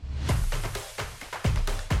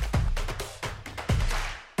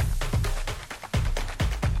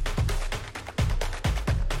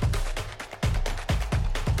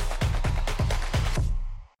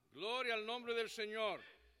Señor.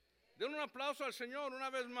 Den un aplauso al Señor una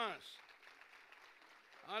vez más.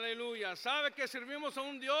 Aleluya. Sabe que servimos a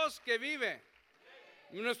un Dios que vive.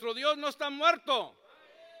 Y nuestro Dios no está muerto.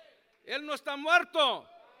 Él no está muerto.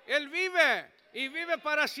 Él vive y vive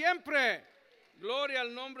para siempre. Gloria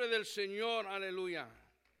al nombre del Señor. Aleluya.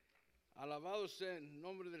 Alabado sea el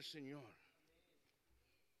nombre del Señor.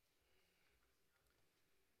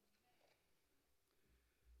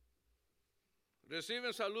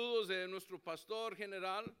 Reciben saludos de nuestro pastor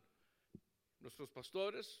general, nuestros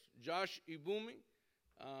pastores, Josh y Bumi.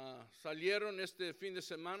 Salieron este fin de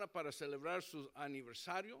semana para celebrar su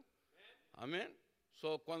aniversario. Amén.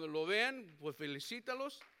 So, cuando lo ven, pues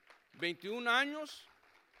felicítalos. 21 años,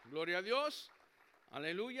 gloria a Dios.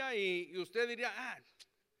 Aleluya. Y usted diría,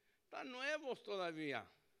 están nuevos todavía.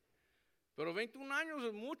 Pero 21 años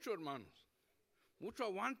es mucho, hermanos. Mucho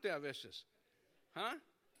aguante a veces.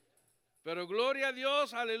 Pero gloria a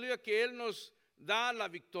Dios, aleluya, que Él nos da la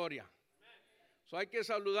victoria. So, hay que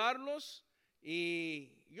saludarlos.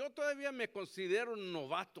 Y yo todavía me considero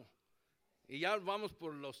novato. Y ya vamos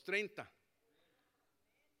por los 30.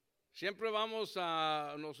 Siempre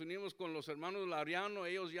nos unimos con los hermanos Lariano.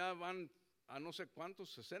 Ellos ya van a no sé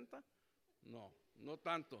cuántos, 60. No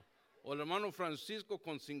tanto. O el hermano Francisco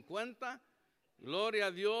con 50. Gloria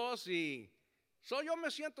a Dios. Y yo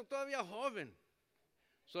me siento todavía joven.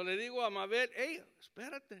 Le digo a Mabel,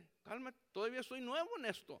 espérate, cálmate, todavía soy nuevo en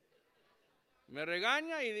esto. Me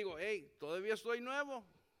regaña y digo, todavía estoy nuevo,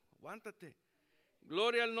 aguántate.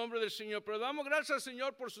 Gloria al nombre del Señor. Pero damos gracias al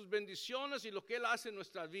Señor por sus bendiciones y lo que Él hace en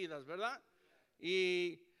nuestras vidas, ¿verdad?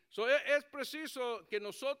 Y es preciso que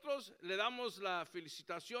nosotros le damos las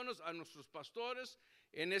felicitaciones a nuestros pastores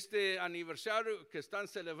en este aniversario que están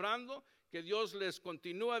celebrando. Que Dios les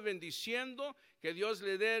continúe bendiciendo, que Dios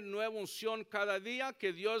les dé nueva unción cada día,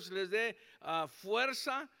 que Dios les dé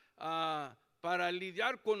fuerza para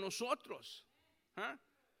lidiar con nosotros.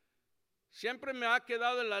 Siempre me ha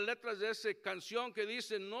quedado en las letras de esa canción que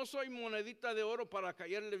dice, no soy monedita de oro para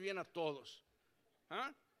caerle bien a todos.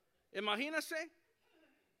 Imagínense,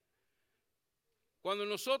 cuando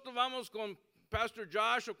nosotros vamos con Pastor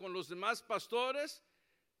Josh o con los demás pastores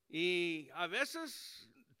y a veces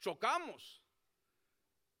chocamos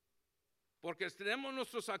porque tenemos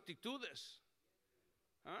nuestras actitudes.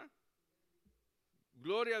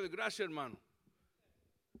 Gloria de gracia, hermano.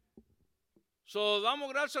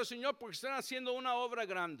 Damos gracias al Señor porque están haciendo una obra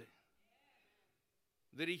grande,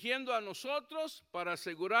 dirigiendo a nosotros para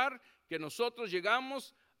asegurar que nosotros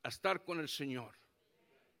llegamos a estar con el Señor.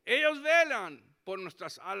 Ellos velan por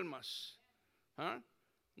nuestras almas.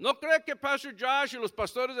 ¿No cree que Pastor Josh y los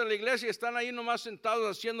pastores de la iglesia están ahí nomás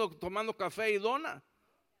sentados tomando café y dona?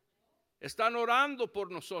 Están orando por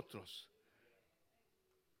nosotros.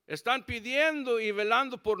 Están pidiendo y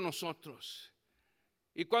velando por nosotros.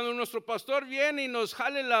 Y cuando nuestro pastor viene y nos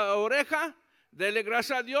jale la oreja, dele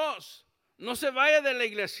gracias a Dios. No se vaya de la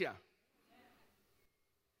iglesia.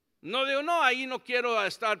 No digo, ahí no quiero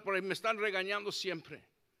estar porque me están regañando siempre.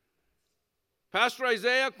 Pastor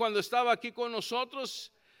Isaiah, cuando estaba aquí con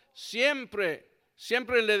nosotros, siempre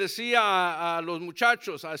le decía a los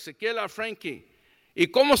muchachos, a Ezequiel, a Frankie, ¿y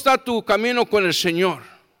cómo está tu camino con el Señor?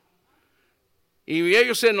 Y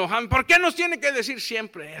ellos se enojan, ¿por qué nos tiene que decir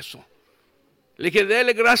siempre eso? Le dije,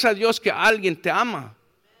 dele gracias a Dios que alguien te ama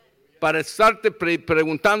para estarte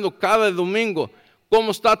preguntando cada domingo,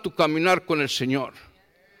 ¿cómo está tu caminar con el Señor?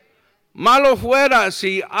 Malo fuera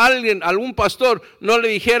si algún pastor no le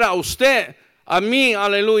dijera a usted, a mí,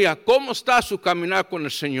 aleluya, ¿cómo está su caminar con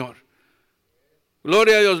el Señor?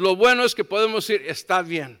 Gloria a Dios. Lo bueno es que podemos decir, está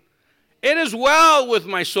bien. It is well with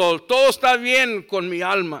my soul. Todo está bien con mi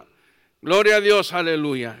alma. Gloria a Dios,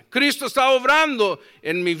 aleluya. Cristo está obrando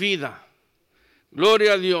en mi vida.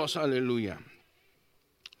 Gloria a Dios, aleluya.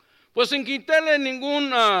 Pues sin quitarle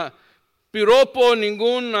ningún piropo,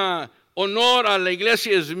 ningún honor a la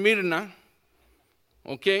iglesia de Esmirna.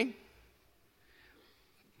 ¿Ok?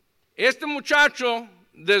 Este muchacho,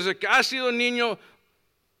 desde que ha sido niño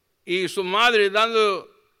y su madre dando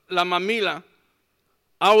la mamila,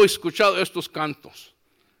 ha escuchado estos cantos.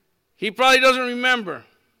 He probably doesn't remember.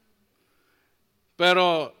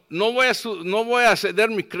 Pero no voy a ceder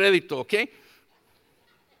mi crédito, ¿ok?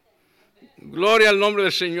 Gloria al nombre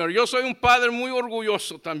del Señor. Yo soy un padre muy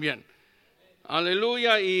orgulloso también.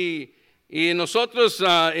 Aleluya. Y nosotros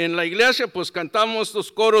en la iglesia pues cantamos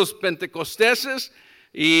estos coros pentecosteses.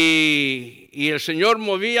 Y el Señor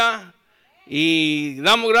movía y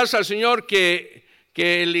damos gracias al Señor que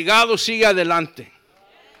el ligado siga adelante.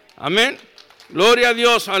 Amén. Gloria a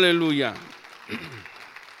Dios, aleluya.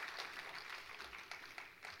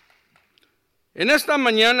 En esta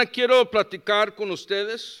mañana quiero platicar con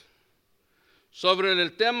ustedes sobre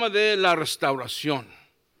el tema de la restauración.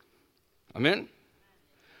 Amén.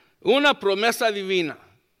 Una promesa divina.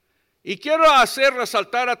 Y quiero hacer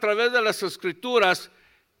resaltar a través de las Escrituras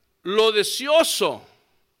lo deseoso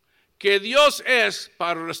que Dios es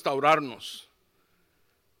para restaurarnos.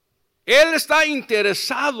 Él está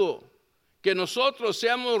interesado que nosotros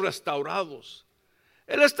seamos restaurados.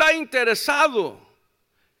 Él está interesado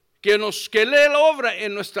que Él obra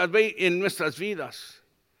en nuestras vidas.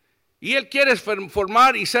 Y Él quiere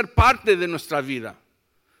formar y ser parte de nuestra vida.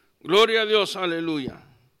 Gloria a Dios, aleluya.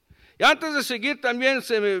 Y antes de seguir también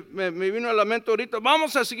me vino a la mente ahorita,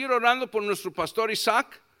 vamos a seguir orando por nuestro pastor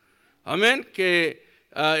Isaac, amén, que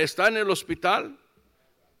está en el hospital.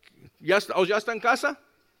 ¿Ya está en casa?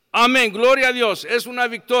 Amén, gloria a Dios, es una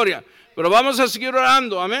victoria. Pero vamos a seguir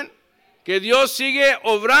orando, amén, que Dios sigue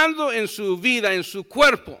obrando en su vida, en su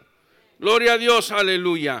cuerpo. Gloria a Dios,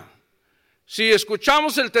 aleluya. Si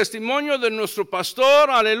escuchamos el testimonio de nuestro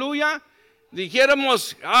pastor, aleluya,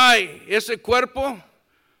 dijéramos, ay, ese cuerpo,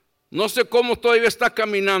 no sé cómo todavía está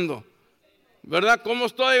caminando, ¿verdad? Cómo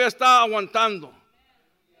todavía está aguantando.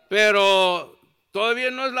 Pero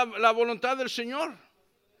todavía no es la voluntad del Señor.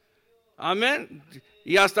 Amén.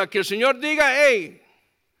 Y hasta que el Señor diga, hey,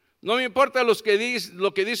 no me importa lo que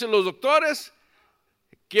dicen los doctores,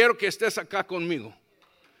 quiero que estés acá conmigo.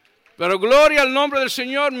 Pero gloria al nombre del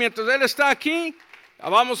Señor, mientras Él está aquí,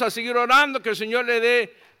 vamos a seguir orando, que el Señor le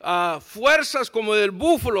dé fuerzas como del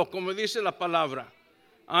búfalo, como dice la palabra.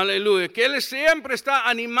 Aleluya, que Él siempre está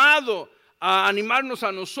animado a animarnos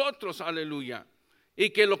a nosotros, aleluya. Y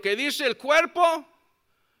que lo que dice el cuerpo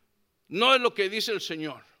no es lo que dice el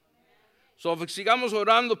Señor. Sigamos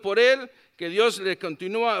orando por Él, que Dios le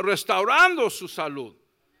continúa restaurando su salud.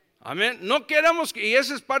 Amén. No queremos, y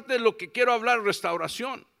esa es parte de lo que quiero hablar,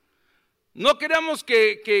 restauración. No queremos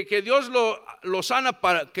que Dios lo sana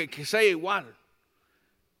para que sea igual.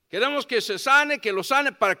 Queremos que se sane, que lo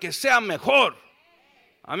sane para que sea mejor.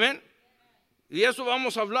 Amén. Y eso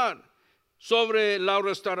vamos a hablar sobre la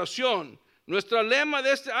restauración. Nuestro lema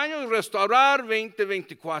de este año es Restaurar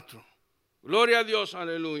 2024. Gloria a Dios,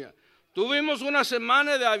 aleluya. Tuvimos una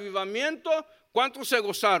semana de avivamiento. ¿Cuántos se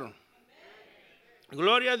gozaron?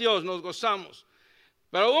 Gloria a Dios, nos gozamos.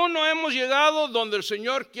 Pero aún no hemos llegado donde el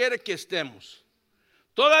Señor quiere que estemos.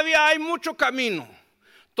 Todavía hay mucho camino.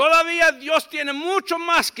 Todavía Dios tiene mucho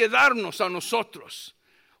más que darnos a nosotros.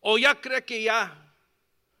 O ya cree que ya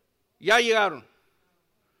llegaron.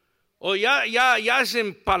 O ya se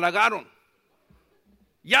empalagaron.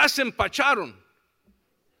 Ya se empacharon.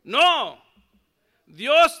 No.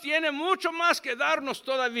 Dios tiene mucho más que darnos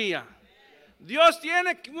todavía. Dios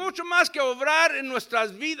tiene mucho más que obrar en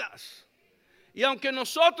nuestras vidas. Y aunque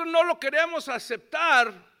nosotros no lo queremos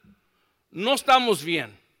aceptar, no estamos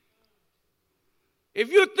bien. If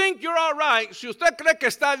you think you're all right, si usted cree que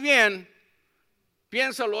está bien,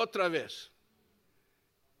 piénsalo otra vez.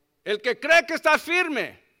 El que cree que está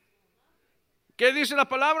firme, ¿qué dice la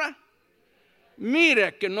palabra?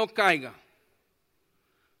 Mire que no caiga.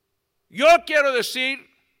 Yo quiero decir,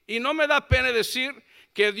 y no me da pena decir,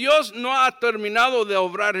 que Dios no ha terminado de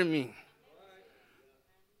obrar en mí.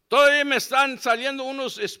 Todavía me están saliendo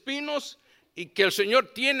unos espinos y que el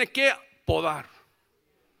Señor tiene que podar.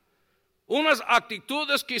 Unas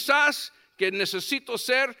actitudes quizás que necesito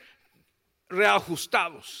ser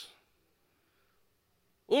reajustados.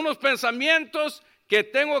 Unos pensamientos que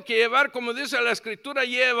tengo que llevar, como dice la Escritura,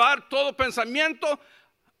 llevar todo pensamiento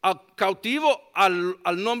cautivo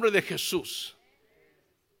al nombre de Jesús.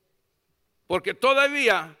 Porque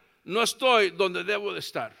todavía no estoy donde debo de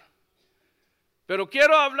estar. Pero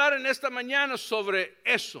quiero hablar en esta mañana sobre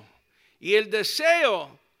eso. Y el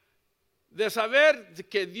deseo de saber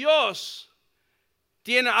que Dios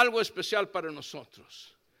tiene algo especial para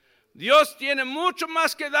nosotros. Dios tiene mucho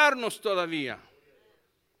más que darnos todavía.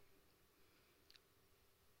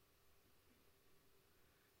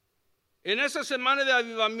 En esa semana de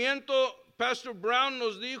avivamiento, Pastor Brown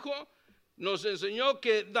nos enseñó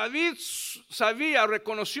que David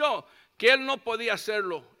reconoció que él no podía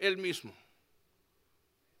hacerlo él mismo.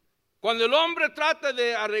 Cuando el hombre trata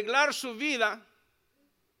de arreglar su vida,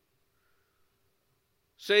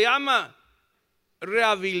 se llama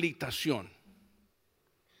rehabilitación.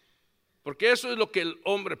 Porque eso es lo que el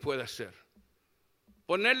hombre puede hacer.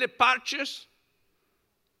 Ponerle parches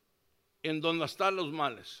en donde están los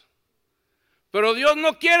males. Pero Dios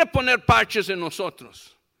no quiere poner parches en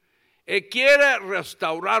nosotros. Él quiere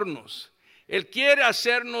restaurarnos. Él quiere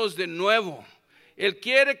hacernos de nuevo. Él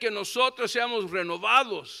quiere que nosotros seamos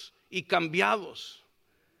renovados y cambiados.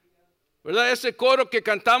 ¿Verdad? Ese coro que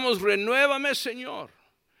cantamos, renuévame, Señor.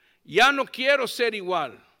 Ya no quiero ser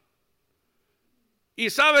igual. Y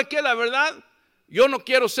 ¿sabe qué? La verdad, yo no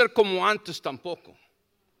quiero ser como antes tampoco.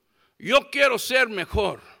 Yo quiero ser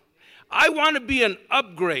mejor. I want to be an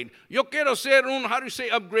upgrade. Yo quiero ser un, how do you say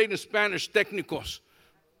upgrade in Spanish? Técnicos.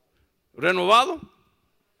 ¿Renovado?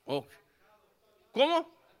 Oh. ¿Cómo?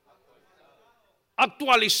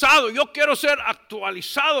 Actualizado. Yo quiero ser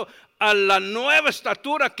actualizado a la nueva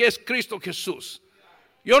estatura que es Cristo Jesús.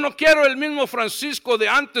 Yo no quiero el mismo Francisco de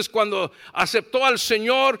antes cuando aceptó al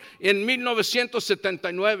Señor en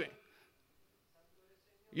 1979.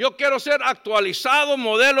 Yo quiero ser actualizado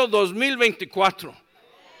modelo 2024.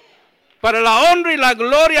 Para la honra y la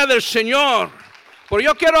gloria del Señor. Porque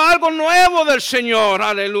yo quiero algo nuevo del Señor.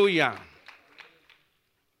 Aleluya.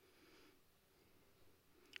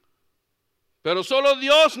 Pero solo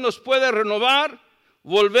Dios nos puede renovar,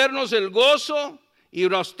 volvernos el gozo y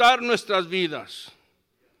restaurar nuestras vidas.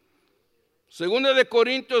 Segunda de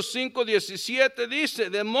Corintios 5:17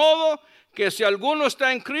 dice, de modo que si alguno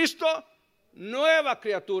está en Cristo, nueva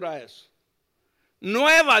criatura es.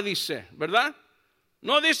 Nueva dice, ¿verdad?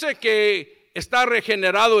 No dice que está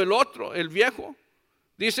regenerado el otro, el viejo.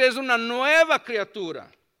 Dice es una nueva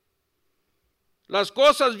criatura. Las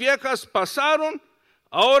cosas viejas pasaron,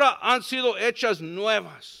 ahora han sido hechas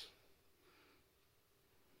nuevas.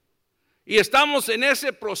 Y estamos en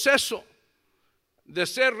ese proceso de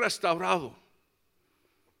ser restaurado.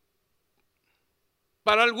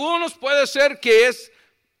 Para algunos puede ser que es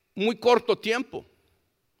muy corto tiempo.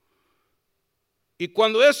 Y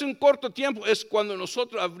cuando es un corto tiempo es cuando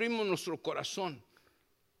nosotros abrimos nuestro corazón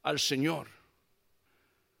al Señor.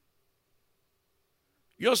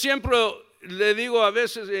 Yo siempre le digo a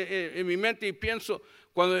veces en mi mente y pienso,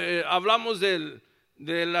 cuando hablamos de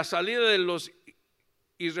la salida de los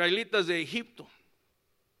israelitas de Egipto,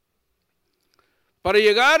 para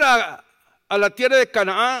llegar a la tierra de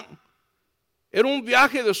Canaán, era un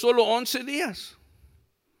viaje de solo 11 días,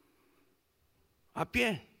 a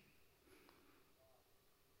pie.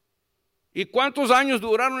 ¿Y cuántos años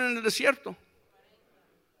duraron en el desierto?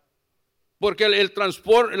 ¿Porque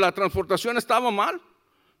la transportación estaba mal?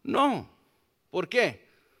 No. ¿Por qué?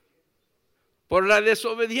 Por la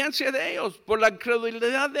desobediencia de ellos, por la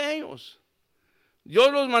incredulidad de ellos. Dios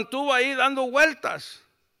los mantuvo ahí dando vueltas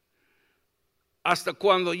hasta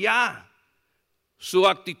cuando ya su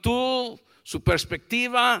actitud, su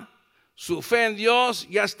perspectiva, su fe en Dios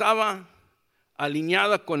ya estaba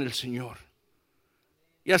alineada con el Señor.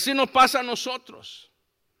 Y así nos pasa a nosotros.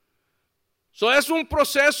 Es un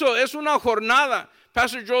proceso, es una jornada.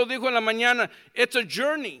 Pastor Joe dijo en la mañana, it's a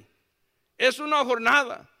journey. Es una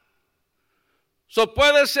jornada.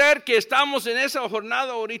 Puede ser que estamos en esa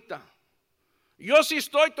jornada ahorita. Yo sí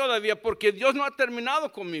estoy todavía porque Dios no ha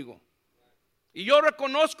terminado conmigo. Y yo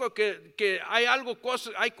reconozco que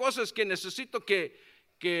hay cosas que necesito que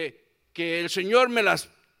el Señor me las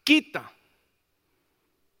quita.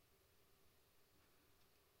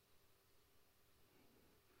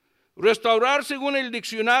 Restaurar, según el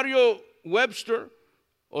diccionario Webster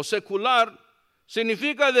o secular,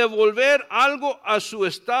 significa devolver algo a su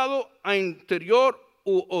estado anterior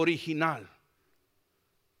u original.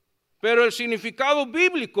 Pero el significado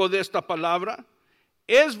bíblico de esta palabra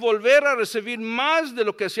es volver a recibir más de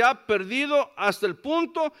lo que se ha perdido hasta el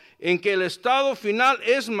punto en que el estado final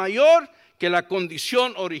es mayor que la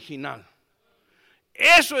condición original.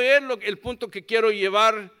 Eso es el punto que quiero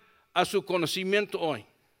llevar a su conocimiento hoy.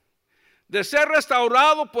 De ser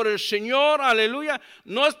restaurado por el Señor, aleluya,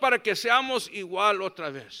 no es para que seamos igual otra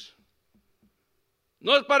vez.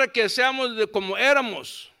 No es para que seamos como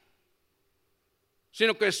éramos,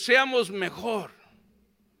 sino que seamos mejor.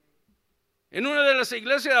 En una de las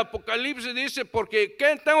iglesias de Apocalipsis dice, porque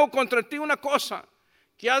 ¿qué tengo contra ti? Una cosa,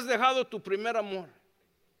 que has dejado tu primer amor.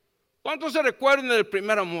 ¿Cuántos se recuerdan del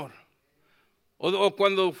primer amor? O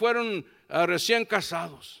cuando fueron recién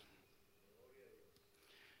casados.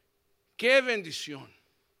 Qué bendición,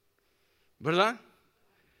 ¿verdad?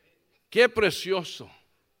 Qué precioso.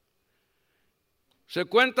 Se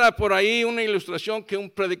cuenta por ahí una ilustración que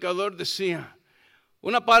un predicador decía,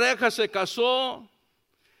 una pareja se casó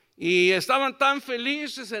y estaban tan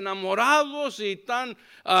felices, enamorados y tan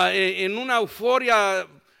en una euforia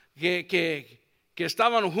que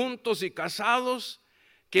estaban juntos y casados,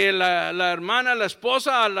 que la hermana, la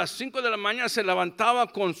esposa a las 5 de la mañana se levantaba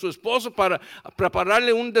con su esposo para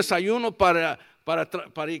prepararle un desayuno para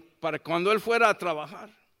cuando él fuera a trabajar.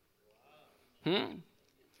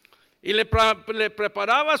 Y le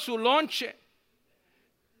preparaba su lonche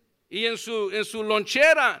y en su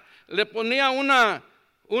lonchera le ponía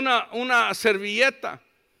una servilleta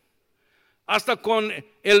hasta con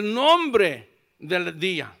el nombre del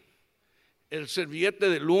día. El servillete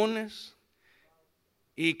de lunes.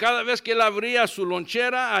 Y cada vez que él abría su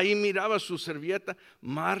lonchera, ahí miraba su servilleta.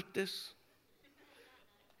 Martes.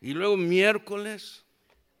 Y luego miércoles.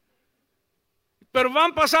 Pero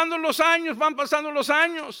van pasando los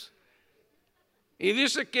años. Y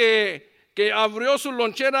dice que abrió su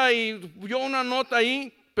lonchera y vio una nota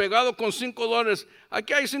ahí pegado con $5.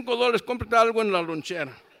 Aquí hay $5, cómprate algo en la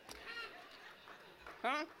lonchera.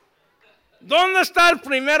 ¿Ah? ¿Dónde está el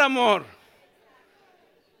primer amor?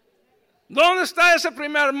 ¿Dónde está ese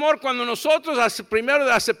primer amor cuando nosotros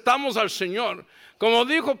primero aceptamos al Señor? Como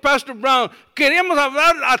dijo Pastor Brown, queremos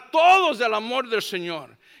hablar a todos del amor del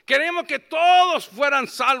Señor. Queríamos que todos fueran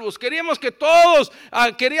salvos. Queríamos que todos,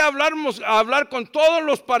 quería hablar con todos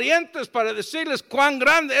los parientes para decirles cuán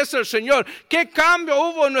grande es el Señor. Qué cambio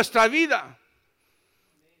hubo en nuestra vida.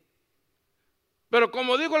 Pero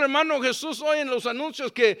como dijo el hermano Jesús hoy en los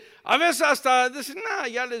anuncios, que a veces hasta dicen,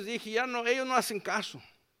 ya les dije, ya no, ellos no hacen caso.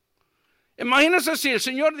 Imagínense si el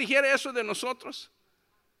Señor dijera eso de nosotros.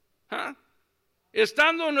 ¿Ah?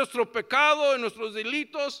 Estando en nuestro pecado, en nuestros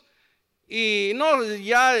delitos, y no,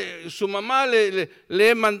 ya su mamá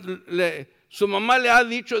su mamá le ha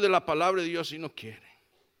dicho de la palabra de Dios y no quiere.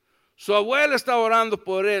 Su abuela está orando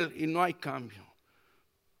por él y no hay cambio.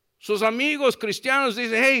 Sus amigos cristianos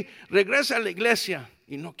dicen, hey, regresa a la iglesia,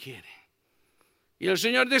 y no quiere. Y el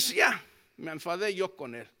Señor dice, ya, me enfadé yo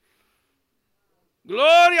con él.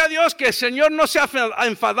 Gloria a Dios que el Señor no se ha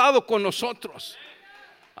enfadado con nosotros.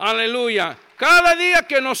 Aleluya. Cada día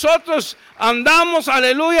que nosotros andamos,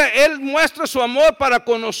 aleluya, Él muestra su amor para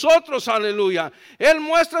con nosotros, aleluya. Él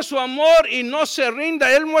muestra su amor y no se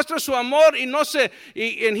rinda. Él muestra su amor y no se,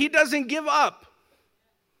 and He doesn't give up.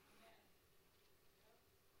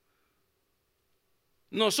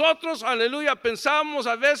 Nosotros, aleluya, pensamos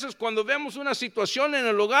a veces cuando vemos una situación en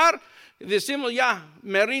el hogar, decimos, ya,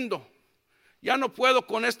 me rindo. Ya no puedo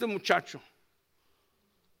con este muchacho.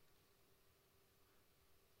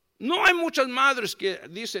 No hay muchas madres que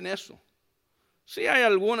dicen eso. Sí hay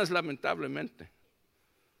algunas, lamentablemente.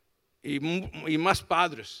 Y más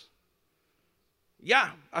padres.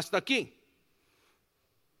 Ya, hasta aquí.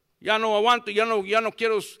 Ya no aguanto, ya no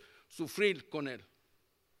quiero sufrir con él.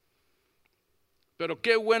 Pero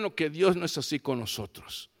qué bueno que Dios no es así con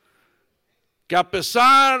nosotros. Que a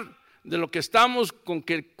pesar de lo que estamos con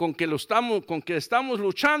que estamos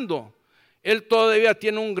luchando, Él todavía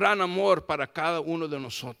tiene un gran amor para cada uno de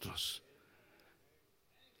nosotros.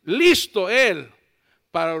 Listo Él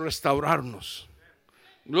para restaurarnos.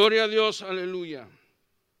 Gloria a Dios, aleluya.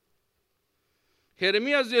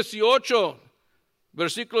 Jeremías 18,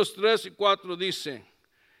 versículos 3 y 4 dice,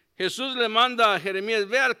 Jesús le manda a Jeremías,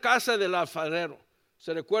 ve a la casa del alfarero.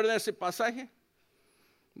 ¿Se recuerda ese pasaje?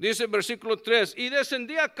 Dice versículo 3, y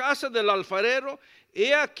descendí a casa del alfarero,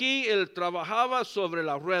 he aquí él trabajaba sobre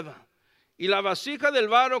la rueda. Y la vasija del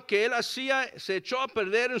barro que él hacía se echó a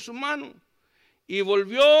perder en su mano. Y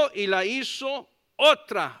volvió y la hizo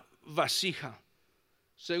otra vasija,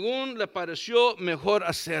 según le pareció mejor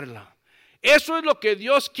hacerla. Eso es lo que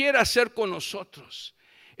Dios quiere hacer con nosotros.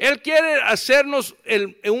 Él quiere hacernos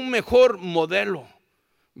un mejor modelo,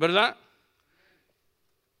 ¿verdad?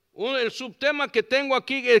 El subtema que tengo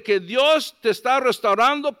aquí es que Dios te está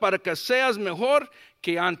restaurando para que seas mejor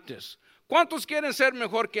que antes. ¿Cuántos quieren ser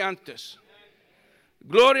mejor que antes?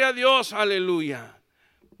 Gloria a Dios, aleluya.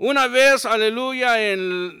 Una vez, aleluya,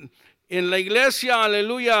 en la iglesia,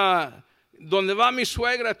 aleluya, donde va mi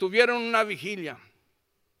suegra, tuvieron una vigilia,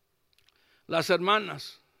 las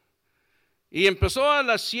hermanas. Y empezó a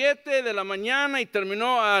las 7 de la mañana y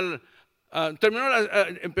terminó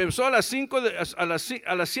empezó a las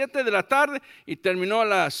 7 de la tarde y terminó a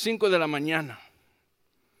las 5 de la mañana.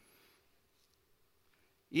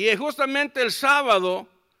 Y justamente el sábado,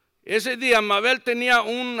 ese día, Mabel tenía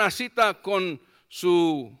una cita con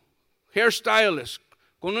su hairstylist,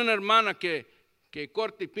 con una hermana que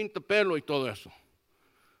corta y pinta pelo y todo eso.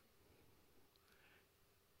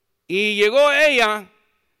 Y llegó ella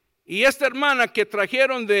y esta hermana que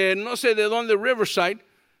trajeron de no sé de dónde, Riverside,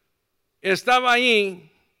 estaba ahí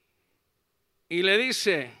y le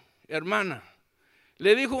dice, hermana,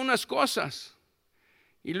 le dijo unas cosas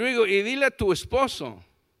y luego, y dile a tu esposo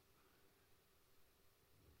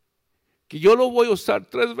que yo lo voy a usar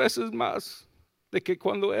 3 veces más de que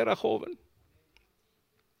cuando era joven.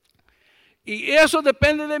 Y eso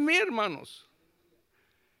depende de mí, hermanos.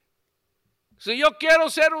 Si yo quiero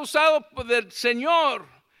ser usado por el Señor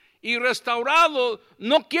y restaurado,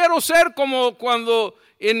 no quiero ser como cuando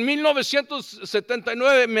en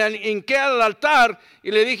 1979 me hinqué al altar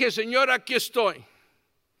y le dije, Señor, aquí estoy.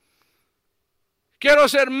 Quiero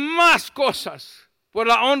hacer más cosas por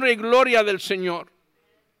la honra y gloria del Señor.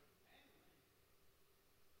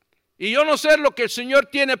 Y yo no sé lo que el Señor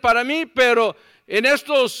tiene para mí, pero en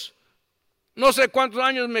estos no sé cuántos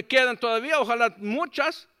años me quedan todavía, ojalá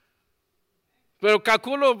muchas, pero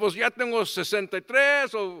calculo, pues ya tengo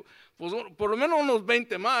 63 o pues, por lo menos unos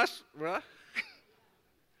 20 más, ¿verdad?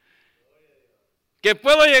 Que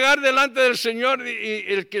puedo llegar delante del Señor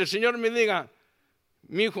y que el Señor me diga,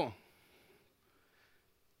 mi hijo,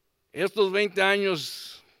 estos 20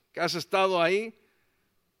 años que has estado ahí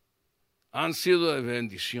han sido de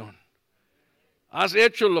bendición. Has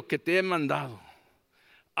hecho lo que te he mandado.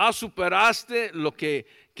 Superaste lo que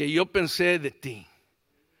yo pensé de ti.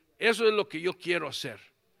 Eso es lo que yo quiero hacer.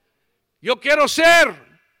 Yo quiero ser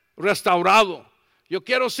restaurado. Yo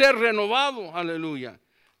quiero ser renovado. Aleluya.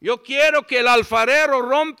 Yo quiero que el alfarero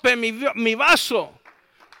rompe mi vaso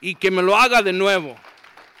y que me lo haga de nuevo.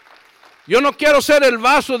 Yo no quiero ser el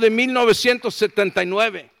vaso de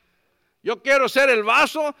 1979. Yo quiero ser el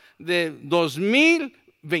vaso de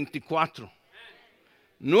 2024.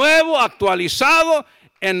 Nuevo, actualizado,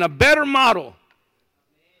 en a better model.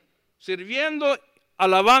 Sirviendo,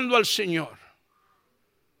 alabando al Señor.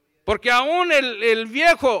 Porque aún el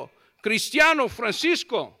viejo cristiano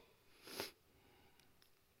Francisco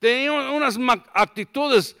tenía unas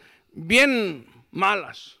actitudes bien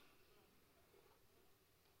malas.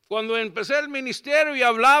 Cuando empecé el ministerio y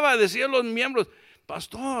hablaba, decían los miembros,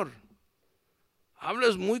 pastor,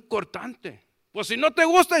 hablas muy cortante. Pues si no te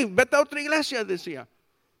gusta, vete a otra iglesia, decía.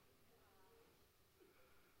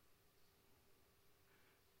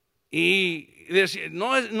 Y decía,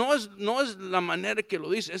 no es la manera que lo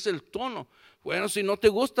dice, es el tono. Bueno, si no te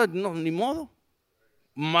gusta, no, ni modo.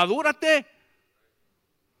 Madúrate.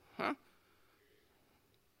 ¿Ah?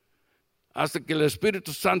 Hasta que el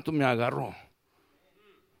Espíritu Santo me agarró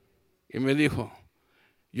y me dijo,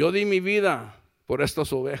 yo di mi vida por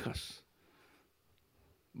estas ovejas.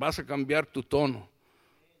 Vas a cambiar tu tono.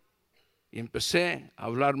 Y empecé a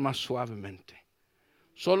hablar más suavemente.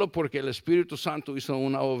 Solo porque el Espíritu Santo hizo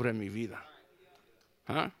una obra en mi vida.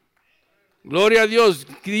 ¿Ah? Gloria a Dios.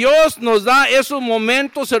 Dios nos da esos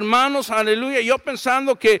momentos, hermanos, aleluya. Yo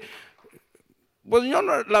pensando que, pues yo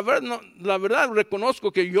no, la verdad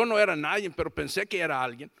reconozco que yo no era nadie, pero pensé que era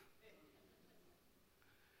alguien.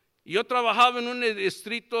 Yo trabajaba en un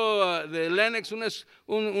distrito de Lenox,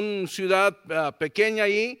 una ciudad pequeña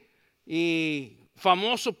ahí, y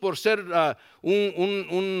famoso por ser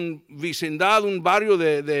un vecindad, un barrio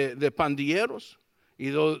de pandilleros y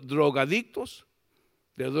drogadictos,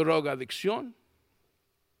 de drogadicción.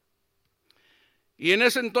 Y en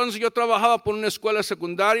ese entonces yo trabajaba por una escuela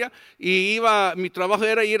secundaria y mi trabajo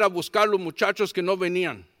era ir a buscar los muchachos que no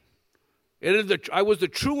venían. I was the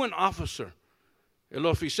truant officer, el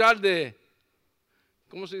oficial de,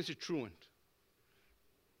 ¿cómo se dice truant?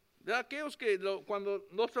 De aquellos que cuando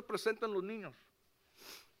no se presentan los niños.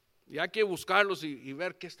 Y hay que buscarlos y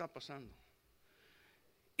ver qué está pasando.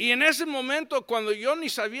 Y en ese momento, cuando yo ni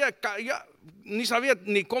sabía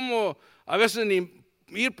ni cómo, a veces ni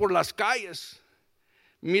ir por las calles,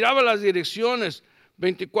 miraba las direcciones,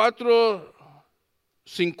 24,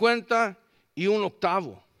 50 y un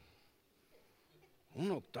octavo.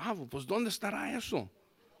 Un octavo, pues ¿dónde estará eso?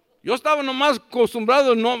 Yo estaba nomás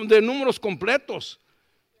acostumbrado de números completos,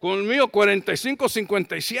 con el mío 45,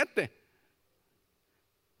 57.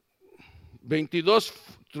 22,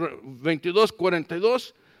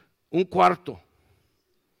 42, un cuarto.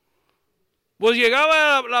 Pues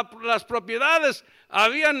llegaba a las propiedades,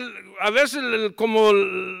 habían a veces como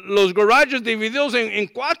los garages divididos en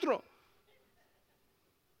 4.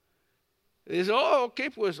 Y dice,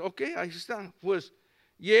 ok, ahí está. Pues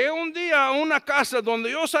llegué un día a una casa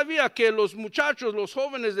donde yo sabía que los muchachos, los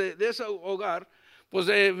jóvenes de ese hogar, pues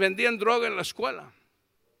vendían droga en la escuela.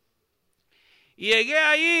 Y llegué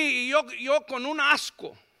ahí y yo con un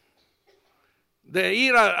asco de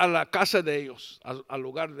ir a la casa de ellos, al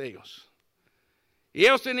lugar de ellos. Y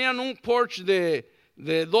ellos tenían un porch de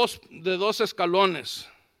dos escalones.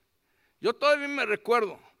 Yo todavía me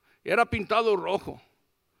recuerdo, era pintado rojo.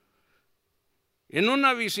 En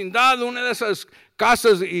una vecindad, una de esas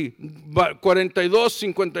casas, y 42,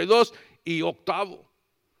 52 y octavo.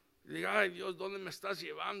 Y digo, ay Dios, ¿dónde me estás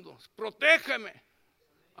llevando? Protégeme,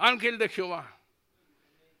 ángel de Jehová.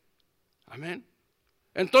 Amén.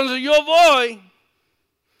 Entonces yo voy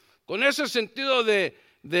con ese sentido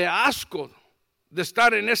de asco de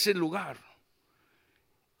estar en ese lugar.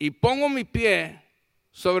 Y pongo mi pie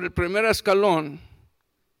sobre el primer escalón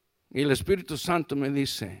y el Espíritu Santo me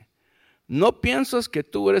dice, no piensas que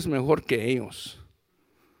tú eres mejor que ellos,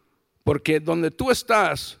 porque donde tú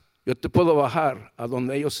estás yo te puedo bajar a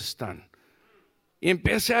donde ellos están. Y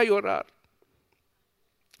empecé a llorar.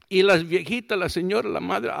 Y la viejita, la señora, la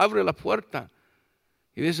madre, abre la puerta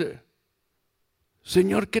y dice,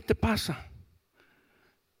 Señor, ¿qué te pasa?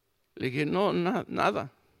 Le dije, no,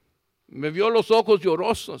 nada. Me vio los ojos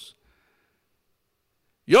llorosos.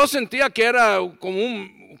 Yo sentía que era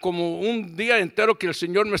como un día entero que el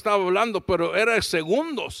Señor me estaba hablando, pero era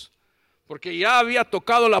segundos, porque ya había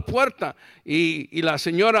tocado la puerta y la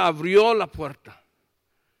señora abrió la puerta.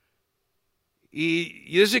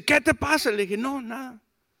 Y dice, ¿qué te pasa? Le dije, no, nada,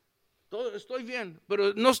 estoy bien.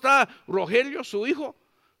 Pero ¿no está Rogelio, su hijo?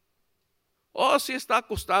 Oh, sí, está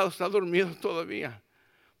acostado, está dormido todavía.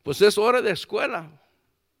 Pues es hora de escuela.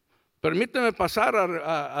 Permíteme pasar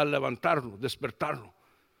a levantarlo, despertarlo.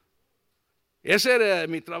 Ese era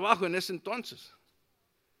mi trabajo en ese entonces.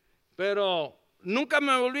 Pero nunca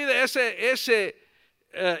me olvidé esa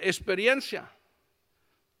experiencia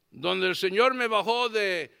donde el Señor me bajó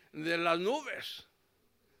de las nubes,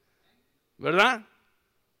 ¿verdad?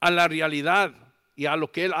 A la realidad y a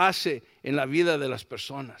lo que Él hace en la vida de las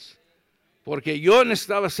personas. Porque yo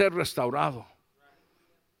necesitaba ser restaurado.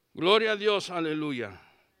 Gloria a Dios, aleluya.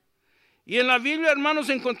 Y en la Biblia, hermanos,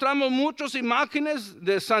 encontramos muchas imágenes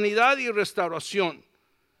de sanidad y restauración.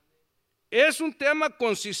 Es un tema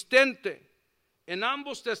consistente en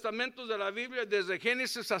ambos testamentos de la Biblia, desde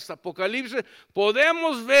Génesis hasta Apocalipsis.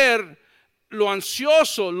 Podemos ver lo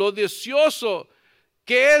ansioso, lo deseoso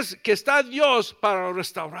que está Dios para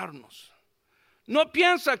restaurarnos. No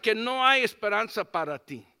piensa que no hay esperanza para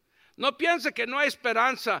ti. No piensa que no hay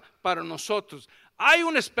esperanza para nosotros. Hay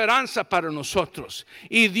una esperanza para nosotros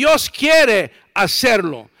y Dios quiere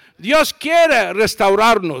hacerlo. Dios quiere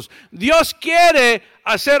restaurarnos. Dios quiere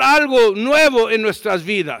hacer algo nuevo en nuestras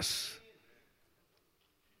vidas.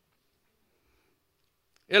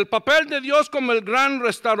 El papel de Dios como el gran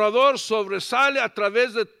restaurador sobresale a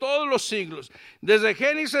través de todos los siglos. Desde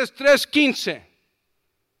Génesis 3:15.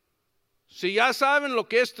 Si ya saben lo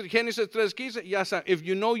que es Génesis 3:15, ya saben. If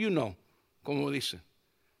you know, you know, como dice.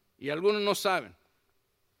 Y algunos no saben.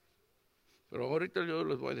 Pero ahorita yo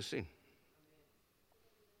les voy a decir.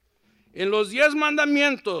 En los 10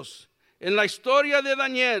 mandamientos, en la historia de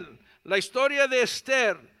Daniel, la historia de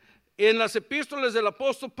Esther, en las epístolas del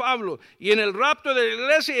apóstol Pablo y en el rapto de la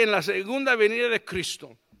iglesia y en la segunda venida de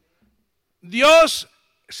Cristo, Dios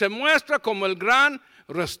se muestra como el gran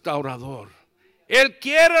restaurador. Él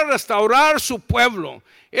quiere restaurar su pueblo.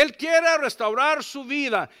 Él quiere restaurar su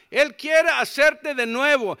vida. Él quiere hacerte de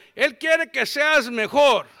nuevo. Él quiere que seas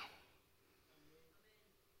mejor.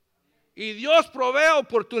 Y Dios provee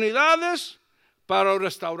oportunidades para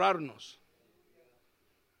restaurarnos.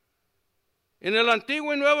 En el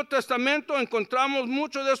Antiguo y Nuevo Testamento encontramos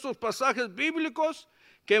muchos de estos pasajes bíblicos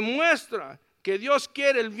que muestran que Dios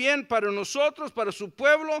quiere el bien para nosotros, para su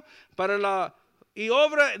pueblo, y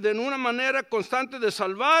obra de una manera constante de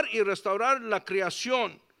salvar y restaurar la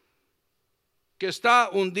creación que está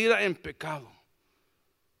hundida en pecado.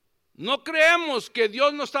 No creemos que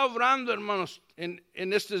Dios no está obrando, hermanos,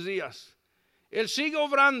 en estos días. Él sigue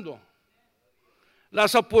obrando.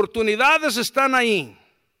 Las oportunidades están ahí.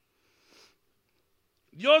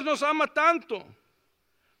 Dios nos ama tanto.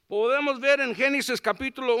 Podemos ver en Génesis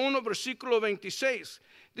capítulo 1, versículo 26.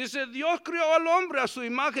 Dice, Dios creó al hombre a su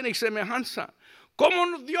imagen y semejanza.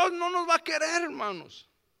 ¿Cómo Dios no nos va a querer, hermanos?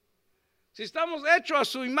 Si estamos hechos a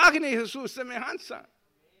su imagen y a su semejanza.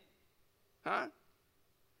 ¿Ah?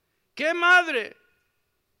 ¿Qué madre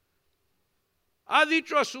ha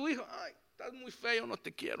dicho a su hijo, ay, estás muy feo, no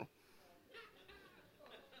te quiero?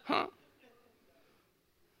 ¿Ah?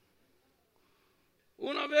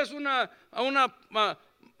 Una vez a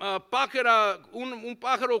una pájara, un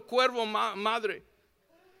pájaro cuervo madre,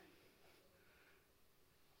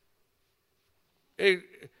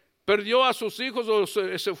 perdió a sus hijos o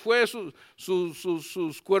se fue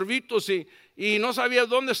sus cuervitos y no sabía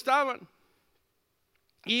dónde estaban.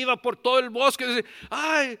 Iba por todo el bosque y dice,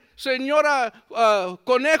 ay, señora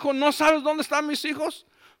conejo, ¿no sabes dónde están mis hijos?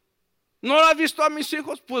 ¿No has visto a mis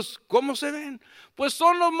hijos? Pues, ¿cómo se ven? Pues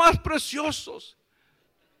son los más preciosos.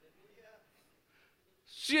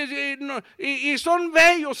 Sí, y son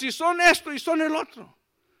bellos, y son esto, y son el otro.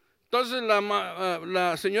 Entonces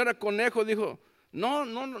la señora conejo dijo, no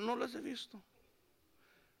las he visto.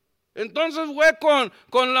 Entonces fue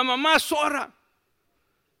con la mamá zorra.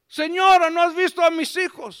 Señora, ¿no has visto a mis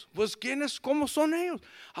hijos? Pues, ¿quiénes? ¿Cómo son ellos?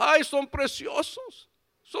 Ay, son preciosos.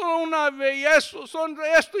 Son una belleza, son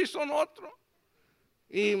esto y son otro.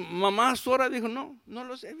 Y mamá Sora dijo, no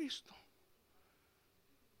los he visto.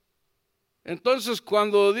 Entonces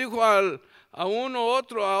cuando dijo a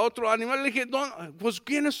otro animal. Le dije, no, pues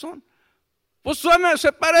 ¿quiénes son? Pues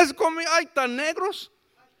se parece conmigo. Ay, tan negros.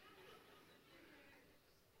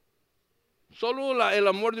 Solo el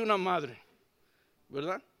amor de una madre,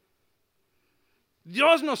 ¿verdad?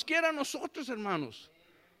 Dios nos quiere a nosotros, hermanos.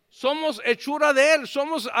 Somos hechura de Él.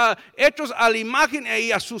 Somos hechos a la imagen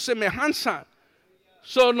y a su semejanza.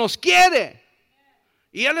 Nos quiere.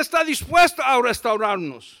 Y Él está dispuesto a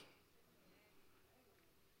restaurarnos.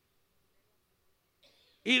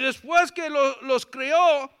 Y después que los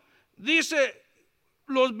creó, dice,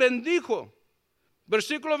 los bendijo.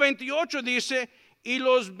 Versículo 28 dice, y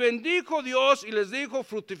los bendijo Dios y les dijo,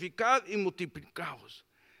 fructificad y multiplicaos.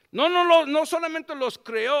 No solamente los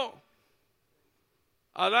creó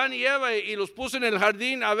Adán y Eva y los puso en el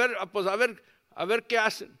jardín a ver qué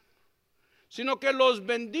hacen, sino que los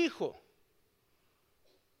bendijo.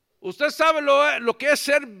 ¿Usted sabe lo que es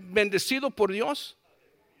ser bendecido por Dios?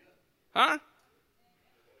 ¿Ah?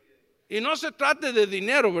 Y no se trata de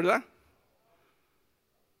dinero, ¿verdad?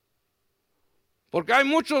 Porque hay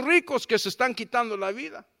muchos ricos que se están quitando la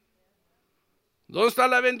vida. ¿Dónde está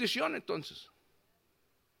la bendición entonces?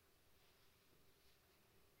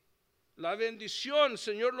 La bendición, el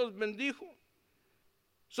Señor los bendijo.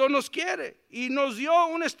 Nos quiere y nos dio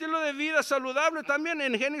un estilo de vida saludable también.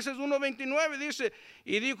 En Génesis 1:29 dice,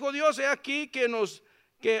 y dijo Dios, he aquí que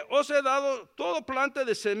os he dado todo planta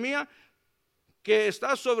de semilla que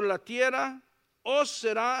está sobre la tierra, os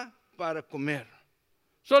será para comer.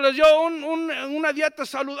 Les dio una dieta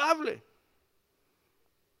saludable.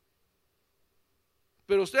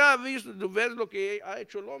 Pero usted ves lo que ha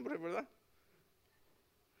hecho el hombre, ¿verdad?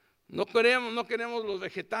 No queremos los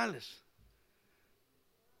vegetales.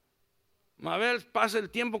 Mabel pasa el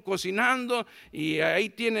tiempo cocinando y ahí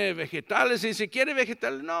tiene vegetales. Y si quiere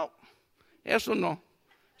vegetales, no, eso no.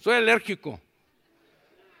 Soy alérgico.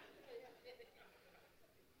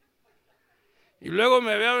 Y luego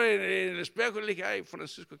me veo en el espejo y le dije, ay,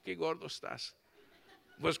 Francisco, qué gordo estás.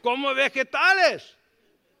 Pues como vegetales.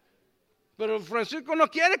 Pero Francisco no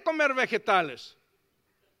quiere comer vegetales.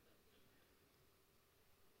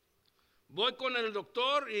 Voy con el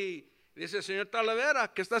doctor y dice, señor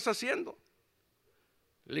Talavera, ¿qué estás haciendo?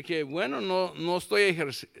 Le dije, bueno, no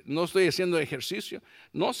estoy haciendo ejercicio.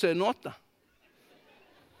 No se nota.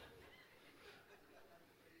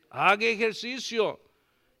 Haga ejercicio.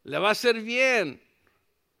 Le va a hacer bien.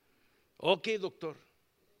 Ok, doctor,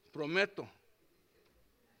 prometo.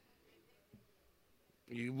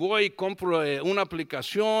 Y voy y compro una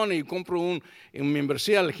aplicación y compro una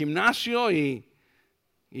membresía al gimnasio y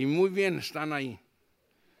muy bien, están ahí.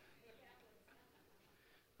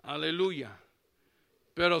 Aleluya.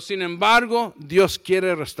 Pero sin embargo, Dios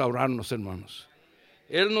quiere restaurarnos, hermanos.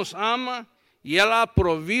 Él nos ama y Él ha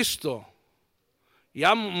provisto y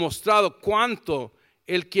ha mostrado cuánto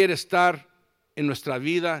Él quiere estar en nuestra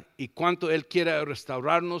vida y cuánto Él quiere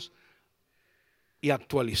restaurarnos y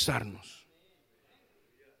actualizarnos.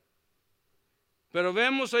 Pero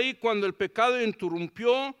vemos ahí cuando el pecado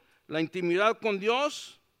interrumpió la intimidad con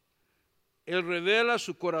Dios, Él revela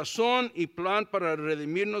su corazón y plan para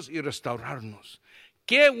redimirnos y restaurarnos.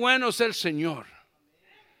 Qué bueno es el Señor,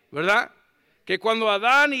 ¿verdad? Que cuando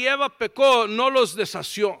Adán y Eva pecó, no los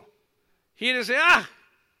deshació. Y dice,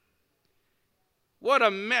 what a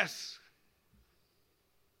mess.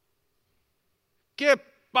 Qué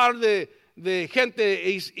par de gente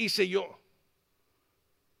hice yo.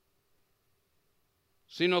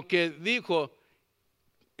 Sino que dijo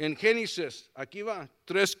en Génesis, aquí va,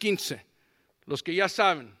 3:15, los que ya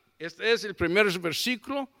saben, este es el primer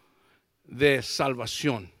versículo de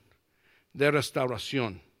salvación, de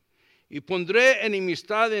restauración. Y pondré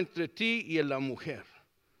enemistad entre ti y la mujer,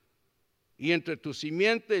 y entre tu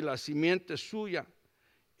simiente y la simiente suya.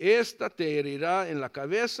 Esta te herirá en la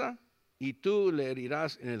cabeza y tú le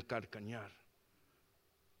herirás en el calcañar.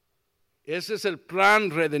 Ese es el plan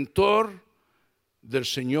redentor del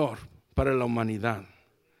Señor para la humanidad.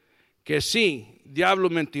 Que sí,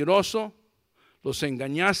 diablo mentiroso, los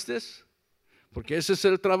engañaste, porque ese es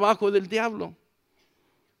el trabajo del diablo.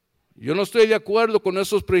 Yo no estoy de acuerdo con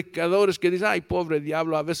esos predicadores que dicen, ay, pobre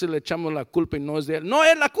diablo, a veces le echamos la culpa y no es de él. No,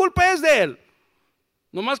 la culpa es de él.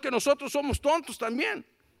 Nomás que nosotros somos tontos también.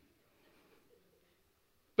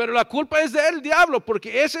 Pero la culpa es del diablo,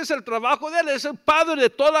 porque ese es el trabajo de él, es el padre de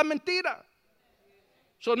toda mentira.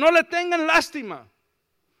 No le tengan lástima.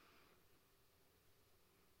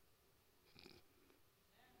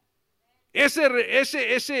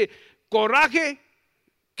 Ese coraje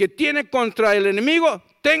que tiene contra el enemigo,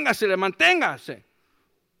 manténgase.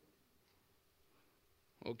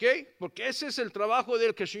 ¿Ok? Porque ese es el trabajo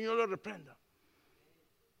del que el Señor lo reprenda.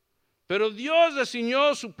 Pero Dios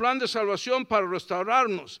diseñó su plan de salvación para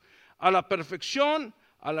restaurarnos a la perfección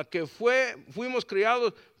a la que fuimos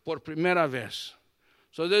creados por primera vez.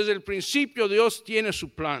 So, desde el principio Dios tiene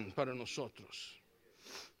su plan para nosotros.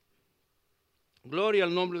 Gloria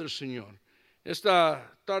al nombre del Señor.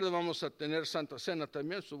 Esta tarde vamos a tener Santa Cena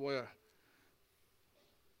también, so voy a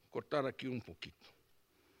cortar aquí un poquito.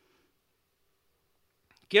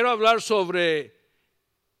 Quiero hablar sobre,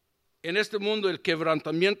 en este mundo, el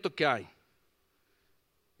quebrantamiento que hay.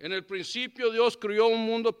 En el principio Dios creó un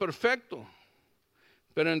mundo perfecto,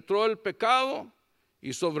 pero entró el pecado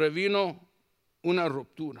y sobrevino una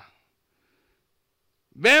ruptura.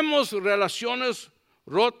 Vemos relaciones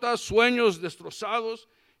rotas, sueños destrozados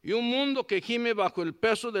y un mundo que gime bajo el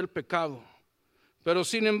peso del pecado. Pero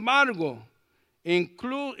sin embargo,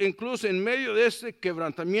 incluso en medio de este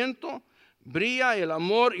quebrantamiento, brilla el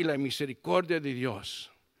amor y la misericordia de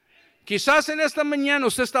Dios. Quizás en esta mañana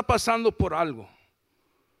usted está pasando por algo.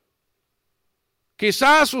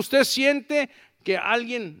 Quizás usted siente que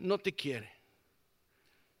alguien no te quiere.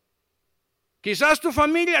 Quizás tu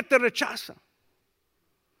familia te rechaza.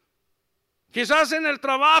 Quizás en el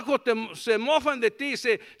trabajo se mofan de ti,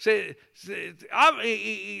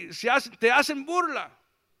 te hacen burla.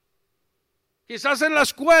 Quizás en la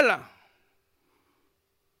escuela.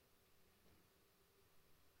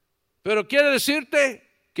 Pero quiere decirte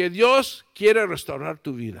que Dios quiere restaurar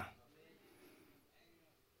tu vida.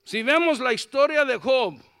 Si vemos la historia de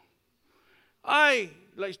Job,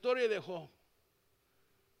 la historia de Job.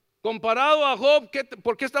 Comparado a Job,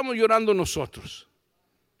 ¿por qué estamos llorando nosotros?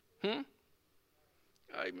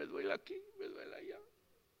 Me duele aquí, me duele allá.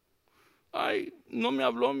 No me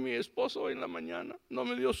habló mi esposo hoy en la mañana, no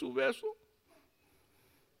me dio su beso.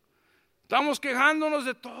 Estamos quejándonos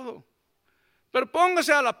de todo. Pero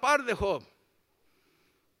póngase a la par de Job.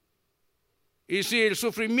 Y si el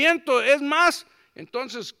sufrimiento es más,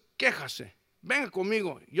 entonces quéjase. Venga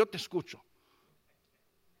conmigo, yo te escucho.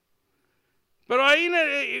 Pero ahí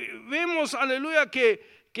vimos, aleluya,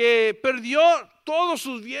 que perdió todos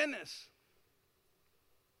sus bienes.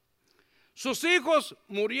 Sus hijos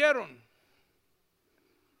murieron.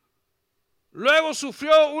 Luego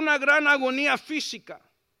sufrió una gran agonía física.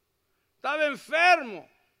 Estaba enfermo.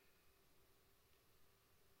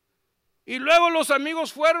 Y luego los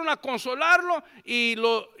amigos fueron a consolarlo y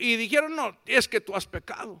dijeron, no, es que tú has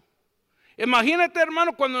pecado. Imagínate,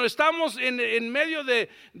 hermano, cuando estamos en medio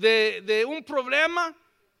de un problema,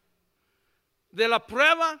 de la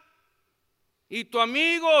prueba, y tu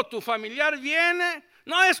amigo o tu familiar viene,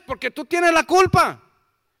 no es porque tú tienes la culpa.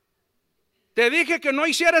 Te dije que no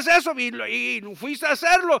hicieras eso y fuiste a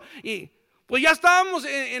hacerlo. Y pues ya estábamos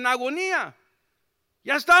en agonía.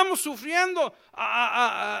 Ya estábamos sufriendo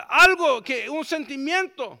algo, un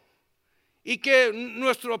sentimiento. Y que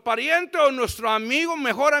nuestro pariente o nuestro amigo,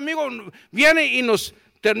 mejor amigo, viene y nos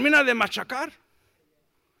termina de machacar.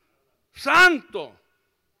 Santo.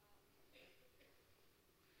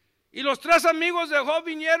 Y los 3 amigos de Job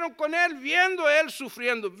vinieron con él, viendo él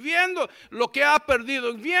sufriendo, viendo lo que ha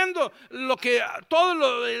perdido, viendo todo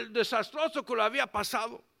lo desastroso que le había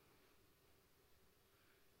pasado.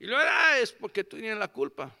 Y luego es porque tú tienes la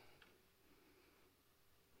culpa.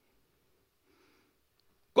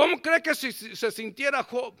 ¿Cómo cree que se sintiera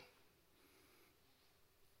Job?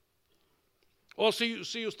 O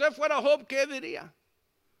si usted fuera Job, ¿qué diría?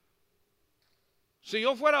 Si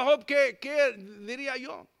yo fuera Job, ¿qué diría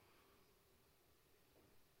yo?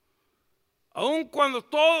 Aun cuando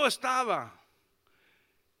todo estaba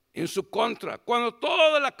en su contra, cuando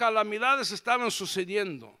todas las calamidades estaban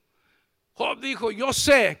sucediendo, Job dijo, yo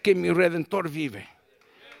sé que mi Redentor vive.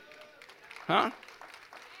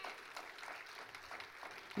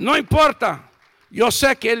 No importa, yo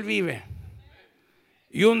sé que Él vive.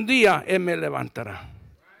 Y un día Él me levantará.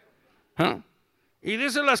 Y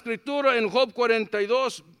dice la escritura en Job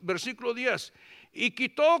 42, versículo 10. Y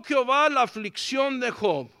quitó Jehová la aflicción de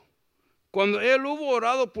Job cuando él hubo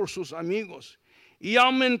orado por sus amigos. Y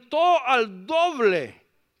aumentó al doble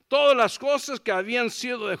todas las cosas que habían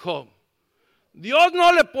sido de Job. Dios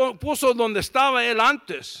no le puso donde estaba él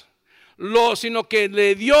antes, sino que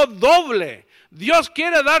le dio doble. Dios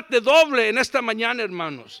quiere darte doble en esta mañana,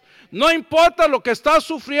 hermanos. No importa lo que estás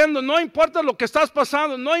sufriendo, no importa lo que estás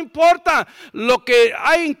pasando, no importa lo que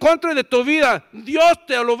hay en contra de tu vida, Dios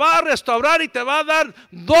te lo va a restaurar y te va a dar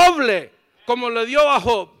doble como le dio a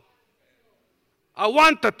Job.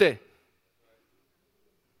 Aguántate.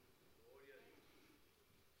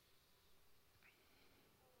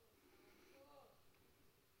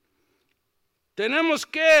 Tenemos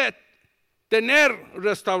que tener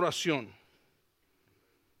restauración.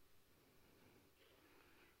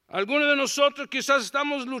 Algunos de nosotros quizás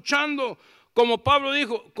estamos luchando, como Pablo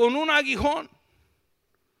dijo, con un aguijón.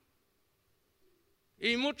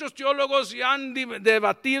 Y muchos teólogos ya han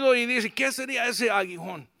debatido y dicen, ¿qué sería ese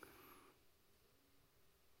aguijón?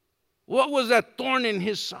 What was that thorn in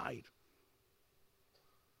his side?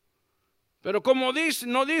 Pero como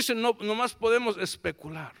dicen, nomás podemos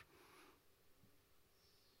especular.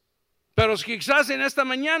 Pero quizás en esta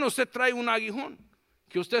mañana usted trae un aguijón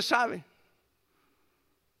que usted sabe.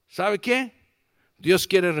 ¿Sabe qué? Dios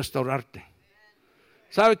quiere restaurarte.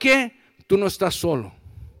 ¿Sabe qué? Tú no estás solo.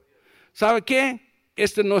 ¿Sabe qué?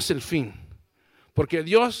 Este no es el fin. Porque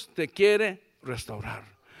Dios te quiere restaurar.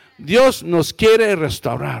 Dios nos quiere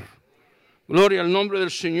restaurar. Gloria al nombre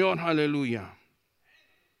del Señor. Aleluya.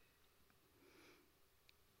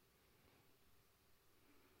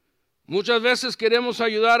 Muchas veces queremos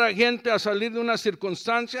ayudar a gente a salir de una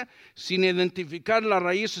circunstancia sin identificar la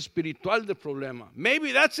raíz espiritual del problema.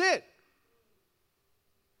 Maybe that's it.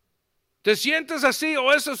 ¿Te sientes así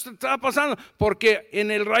o eso te está pasando? Porque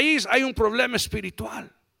en el raíz hay un problema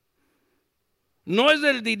espiritual. No es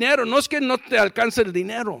del dinero, no es que no te alcance el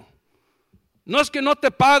dinero. No es que no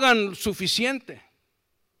te pagan suficiente.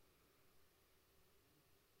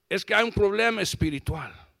 Es que hay un problema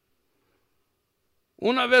espiritual.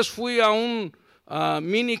 Una vez fui a una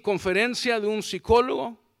mini conferencia de un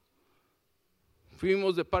psicólogo.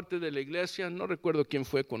 Fuimos de parte de la iglesia, no recuerdo quién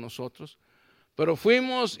fue con nosotros, pero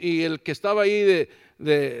fuimos y el que estaba ahí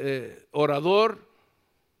de orador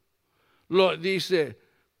lo dice,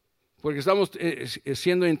 porque estamos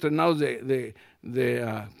siendo entrenados de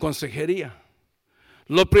consejería.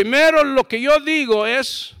 Lo primero, lo que yo digo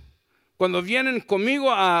es, cuando vienen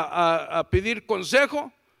conmigo a pedir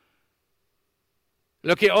consejo,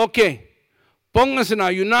 pónganse a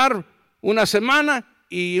ayunar una semana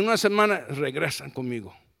y una semana regresan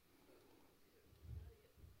conmigo.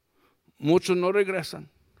 Muchos no regresan.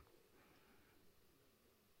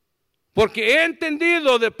 Porque he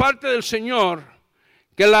entendido de parte del Señor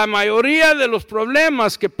que la mayoría de los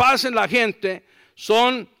problemas que pasa en la gente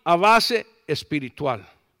son a base espiritual.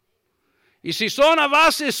 Y si son a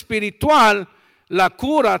base espiritual, la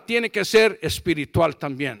cura tiene que ser espiritual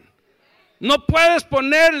también. No puedes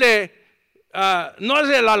ponerle, no es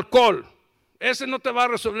el alcohol, ese no te va a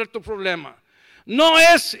resolver tu problema. No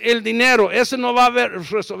es el dinero, ese no va a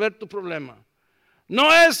resolver tu problema.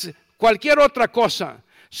 No es cualquier otra cosa.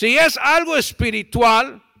 Si es algo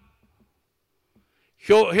espiritual,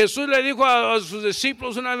 Jesús le dijo a sus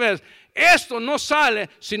discípulos una vez, esto no sale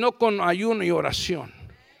sino con ayuno y oración.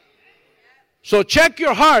 So check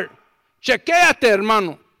your heart, chequéate,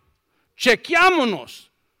 hermano, chequeámonos.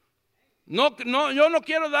 No, yo no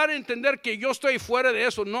quiero dar a entender que yo estoy fuera de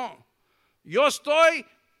eso, no. Yo estoy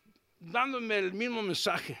dándome el mismo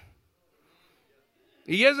mensaje.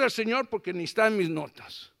 Y es del Señor porque ni está en mis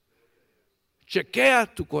notas. Chequea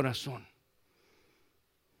tu corazón.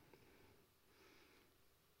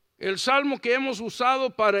 El salmo que hemos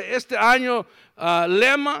usado para este año,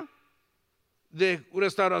 lema de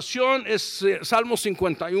restauración, es Salmo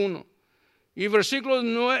 51. Y versículos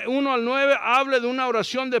 1 al 9 habla de una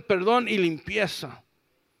oración de perdón y limpieza,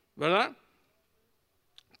 ¿verdad?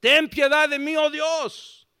 Ten piedad de mí, oh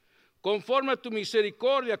Dios, conforme a tu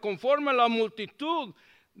misericordia, conforme a la multitud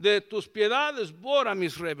de tus piedades, borra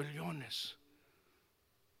mis rebeliones.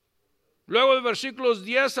 Luego de versículos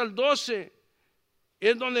 10 al 12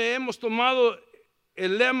 es donde hemos tomado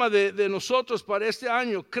el lema de nosotros para este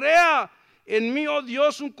año. Crea en mí, oh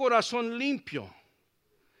Dios, un corazón limpio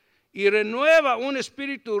y renueva un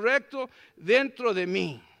espíritu recto dentro de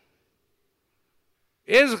mí.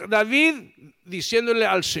 Es David diciéndole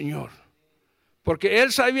al Señor, porque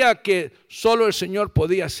él sabía que solo el Señor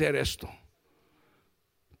podía hacer esto.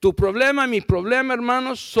 Tu problema, mi problema,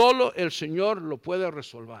 hermanos, solo el Señor lo puede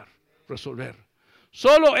resolver.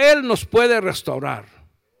 Solo Él nos puede restaurar.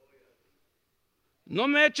 No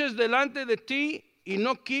me eches delante de ti y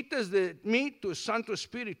no quites de mí tu Santo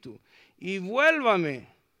Espíritu, y vuélvame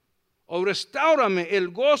o restaurame el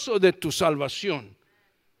gozo de tu salvación,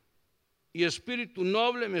 y espíritu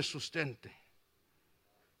noble me sustente.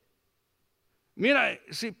 Mira,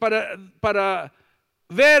 si para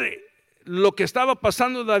ver lo que estaba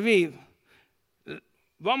pasando David,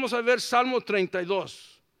 vamos a ver Salmo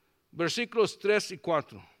 32, versículos 3 y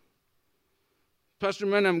 4. Pastor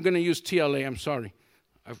Man, I'm going to use TLA, I'm sorry.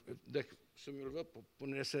 Se me olvidó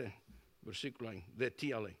poner ese versículo ahí, de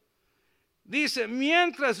TLA. Dice,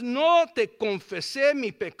 mientras no te confesé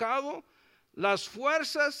mi pecado, las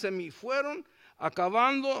fuerzas se me fueron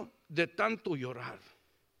acabando de tanto llorar.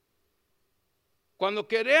 Cuando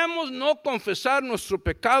queremos no confesar nuestro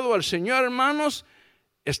pecado al Señor, hermanos,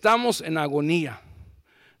 estamos en agonía.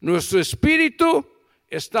 Nuestro espíritu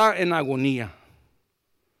está en agonía.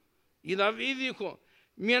 Y David dijo,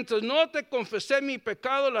 mientras no te confesé mi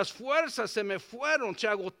pecado, las fuerzas se me fueron, se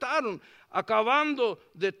agotaron, acabando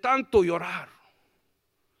de tanto llorar.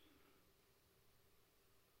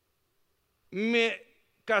 Me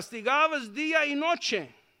castigabas día y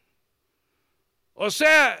noche. O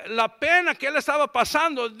sea, la pena que él estaba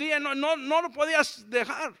pasando, no lo podías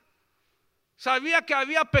dejar. Sabía que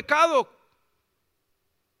había pecado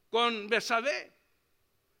con Betsabé.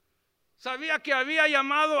 Sabía que había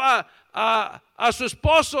llamado a su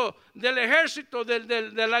esposo del ejército,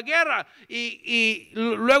 de la guerra, y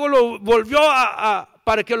luego lo volvió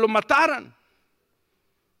para que lo mataran.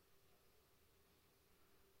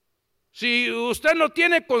 Si usted no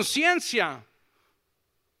tiene conciencia,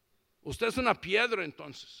 usted es una piedra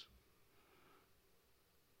entonces.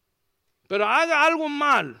 Pero haga algo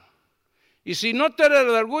mal, y si no te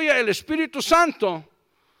redarguye el Espíritu Santo,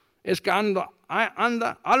 es que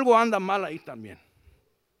algo anda mal ahí también.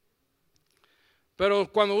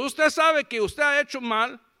 Pero cuando usted sabe que usted ha hecho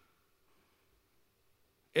mal,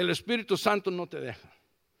 el Espíritu Santo no te deja.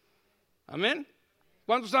 Amén.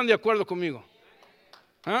 ¿Cuántos están de acuerdo conmigo?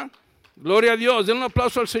 ¿Ah? Gloria a Dios, den un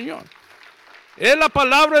aplauso al Señor. Es la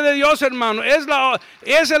palabra de Dios, hermano.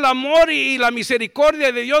 Es el amor y la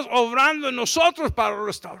misericordia de Dios obrando en nosotros para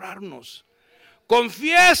restaurarnos.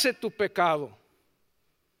 Confiese tu pecado.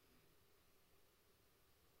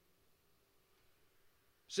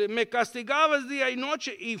 Se me castigabas día y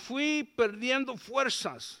noche y fui perdiendo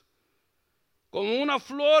fuerzas, como una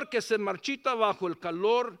flor que se marchita bajo el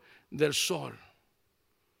calor del sol.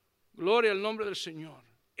 Gloria al nombre del Señor.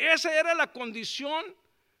 Esa era la condición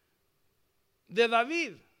de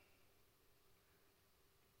David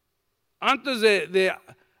antes de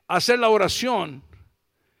hacer la oración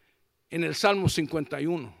en el Salmo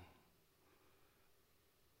 51.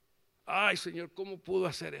 Ay, Señor, ¿cómo pudo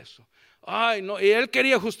hacer eso? Ay, no, y él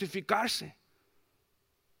quería justificarse.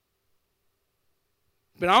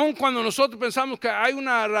 Pero aun cuando nosotros pensamos que hay un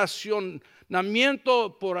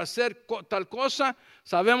racionamiento por hacer tal cosa,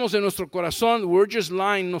 sabemos en nuestro corazón, we're just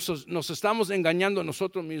lying, nos estamos engañando a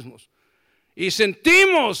nosotros mismos. Y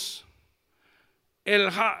sentimos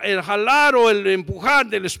el jalar o el empujar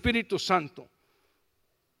del Espíritu Santo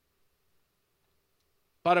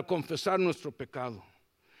para confesar nuestro pecado.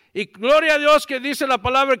 Y gloria a Dios que dice la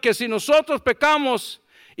palabra que si nosotros pecamos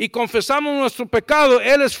y confesamos nuestro pecado,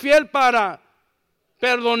 Él es fiel para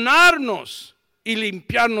perdonarnos y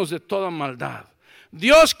limpiarnos de toda maldad.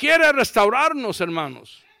 Dios quiere restaurarnos,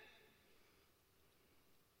 hermanos.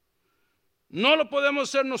 No lo podemos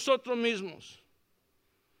hacer nosotros mismos.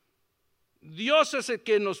 Dios es el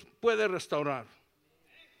que nos puede restaurar.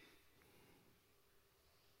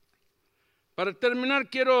 Para terminar,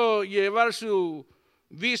 quiero llevar su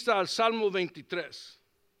vista al Salmo 23.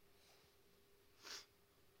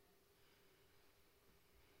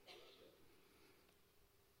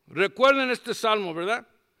 Recuerden este salmo, ¿verdad?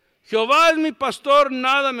 Jehová es mi pastor,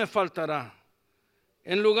 nada me faltará.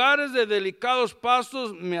 En lugares de delicados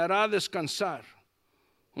pastos me hará descansar.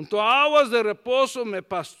 Junto a aguas de reposo me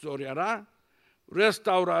pastoreará.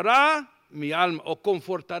 Restaurará mi alma o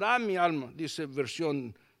confortará mi alma, dice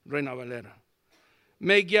versión Reina Valera.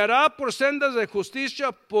 Me guiará por sendas de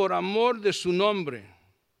justicia por amor de su nombre.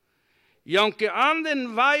 Y aunque ande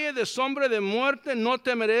en valle de sombra de muerte, no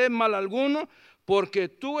temeré mal alguno, porque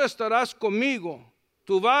tú estarás conmigo.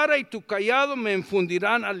 Tu vara y tu cayado me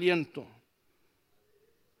infundirán aliento.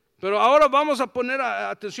 Pero ahora vamos a poner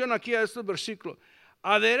atención aquí a estos versículos.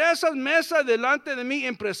 Aderezas mesa delante de mí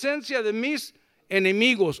en presencia de mis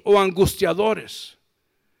enemigos o angustiadores.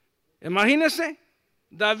 Imagínense,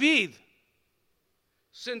 David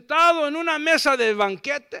sentado en una mesa de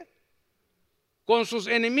banquete con sus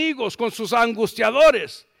enemigos, con sus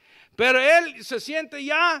angustiadores, pero él se siente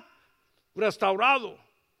ya restaurado.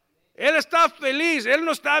 Él está feliz, él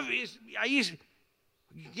no está ahí.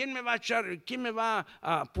 ¿Quién me va a echar? ¿Quién me va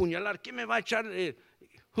a apuñalar? ¿Quién me va a echar?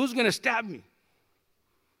 Who's going to stab me?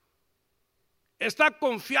 Está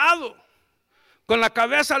confiado, con la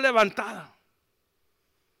cabeza levantada.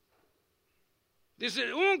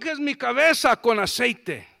 Dice, unges mi cabeza con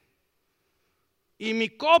aceite y mi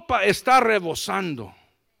copa está rebosando.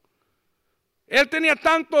 Él tenía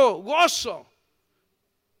tanto gozo,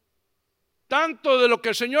 tanto de lo que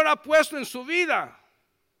el Señor ha puesto en su vida,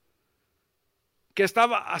 que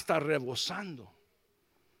estaba hasta rebosando.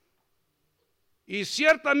 Y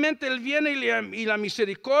ciertamente el bien y la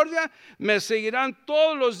misericordia me seguirán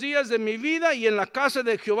todos los días de mi vida, y en la casa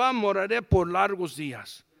de Jehová moraré por largos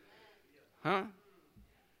días. ¿Ah?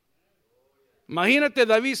 Imagínate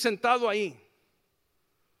David sentado ahí.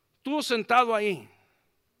 Tú sentado ahí.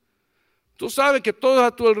 Tú sabes que todos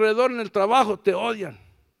a tu alrededor en el trabajo te odian.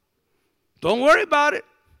 Don't worry about it.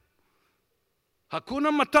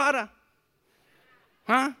 Hakuna Matata.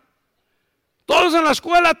 ¿Ah? Todos en la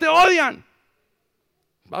escuela te odian.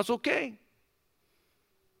 Vas ok.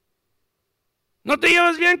 No te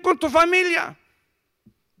llevas bien con tu familia.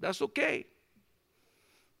 That's ok.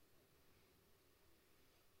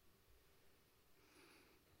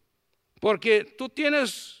 Porque tú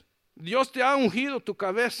tienes, Dios te ha ungido tu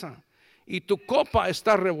cabeza y tu copa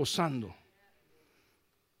está rebosando.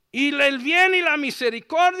 Y el bien y la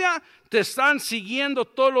misericordia te están siguiendo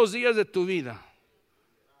todos los días de tu vida.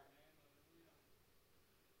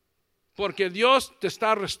 Porque Dios te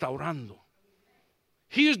está restaurando.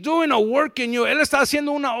 He is doing a work in you. Él está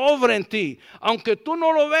haciendo una obra en ti. Aunque tú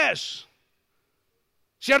no lo ves,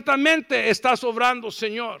 ciertamente estás obrando,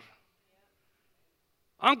 Señor.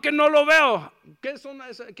 Aunque no lo veo. ¿Qué es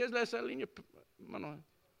esa línea? Bueno,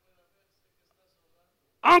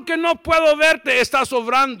 aunque no puedo verte, estás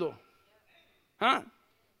obrando. ¿Ah?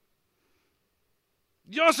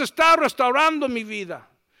 Dios está restaurando mi vida.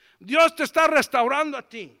 Dios te está restaurando a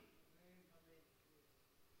ti.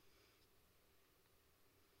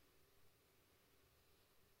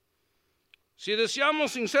 Si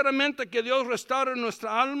deseamos sinceramente que Dios restaure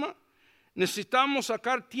nuestra alma, necesitamos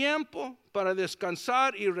sacar tiempo para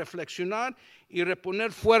descansar y reflexionar y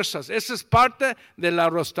reponer fuerzas. Esa es parte de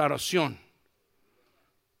la restauración.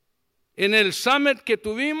 En el summit que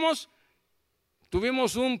tuvimos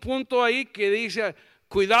un punto ahí que dice,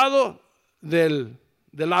 cuidado del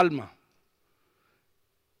alma.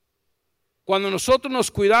 Cuando nosotros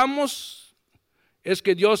nos cuidamos, es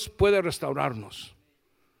que Dios puede restaurarnos.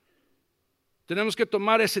 Tenemos que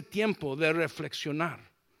tomar ese tiempo de reflexionar,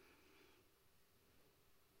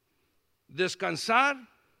 descansar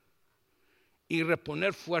y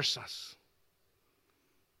reponer fuerzas.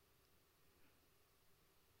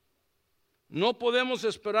 No podemos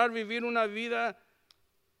esperar vivir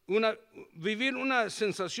vivir una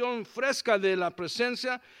sensación fresca de la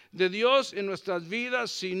presencia de Dios en nuestras vidas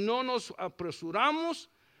si no nos apresuramos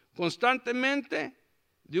constantemente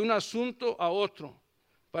de un asunto a otro.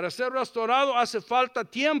 Para ser restaurado hace falta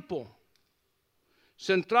tiempo,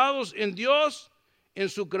 centrados en Dios, en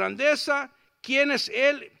su grandeza, quién es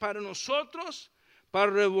Él para nosotros, para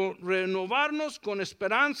renovarnos con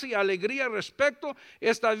esperanza y alegría respecto a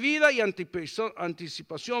esta vida y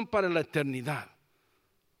anticipación para la eternidad.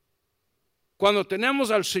 Cuando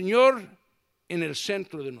tenemos al Señor en el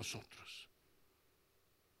centro de nosotros.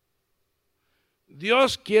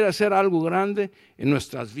 Dios quiere hacer algo grande en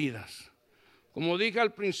nuestras vidas. Como dije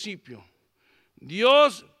al principio,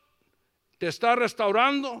 Dios te está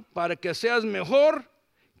restaurando para que seas mejor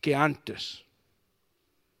que antes.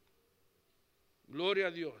 Gloria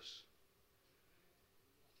a Dios.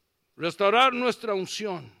 Restaurar nuestra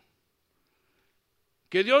unción.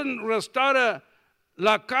 Que Dios restaure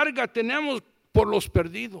la carga que tenemos por los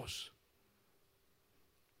perdidos.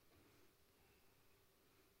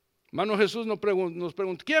 Hermano Jesús nos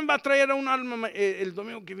pregunta, ¿quién va a traer a un alma el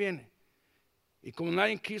domingo que viene? Y como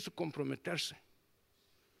nadie quiso comprometerse.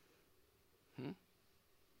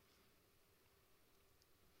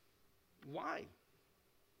 Why?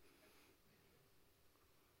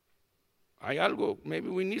 Hay algo, maybe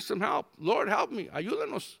we need some help. Lord, help me,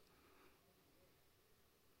 ayúdanos.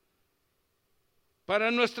 Para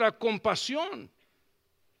nuestra compasión.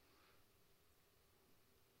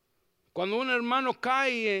 Cuando un hermano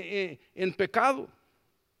cae en pecado,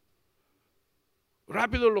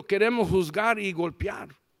 rápido lo queremos juzgar y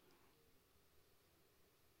golpear.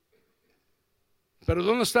 Pero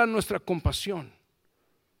 ¿dónde está nuestra compasión?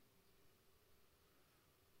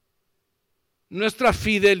 Nuestra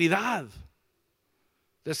fidelidad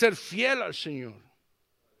de ser fiel al Señor.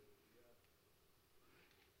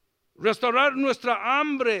 Restaurar nuestra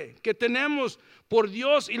hambre que tenemos por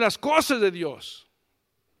Dios y las cosas de Dios.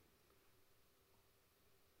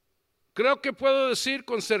 Creo que puedo decir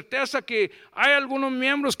con certeza que hay algunos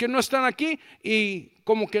miembros que no están aquí y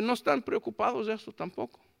como que no están preocupados de esto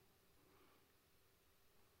tampoco.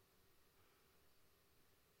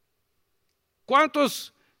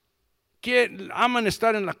 ¿Cuántos que aman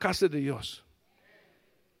estar en la casa de Dios?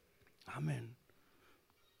 Amén.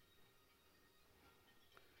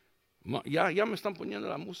 Ya me están poniendo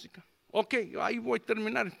la música. Ok, ahí voy a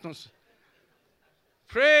terminar entonces.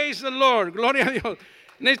 Praise the Lord, gloria a Dios.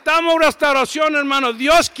 Necesitamos restauración, hermano.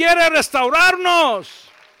 Dios quiere restaurarnos.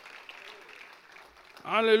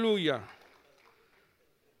 Aleluya.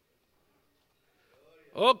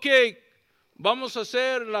 Ok, Vamos a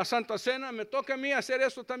hacer la Santa Cena. ¿Me toca a mí hacer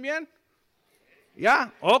eso también?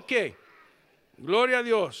 ¿Ya? Ok. Gloria a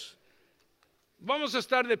Dios. Vamos a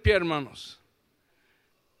estar de pie, hermanos.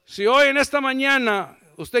 Si hoy en esta mañana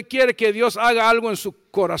usted quiere que Dios haga algo en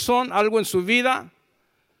su corazón, algo en su vida,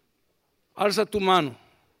 alza tu mano.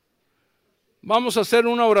 Vamos a hacer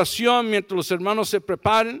una oración mientras los hermanos se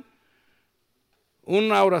preparen.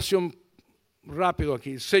 Una oración rápido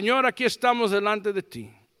aquí. Señor, aquí estamos delante de ti,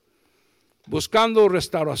 buscando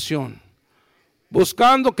restauración,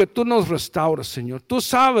 buscando que tú nos restaures, Señor. Tú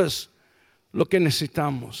sabes lo que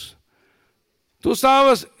necesitamos. Tú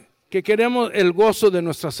sabes que queremos el gozo de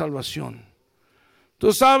nuestra salvación.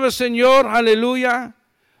 Tú sabes, Señor, aleluya,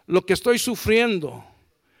 lo que estoy sufriendo.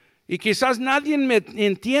 Y quizás nadie me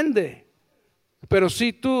entiende, pero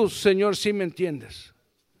sí tú, Señor, sí me entiendes.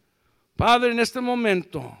 Padre, en este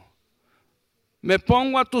momento me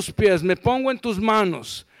pongo a tus pies, me pongo en tus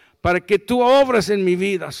manos para que tú obres en mi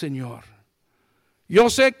vida, Señor. Yo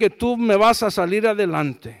sé que tú me vas a salir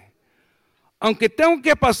adelante. Aunque tengo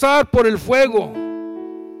que pasar por el fuego,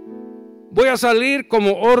 voy a salir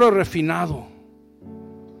como oro refinado.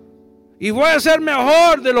 Y voy a ser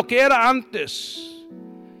mejor de lo que era antes.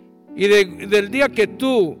 Y del día que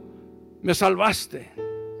tú me salvaste.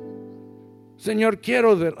 Señor,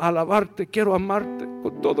 quiero alabarte, quiero amarte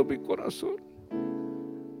con todo mi corazón.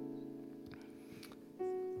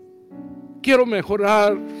 Quiero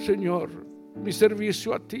mejorar, Señor, mi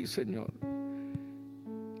servicio a ti, Señor.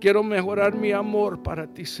 Quiero mejorar mi amor para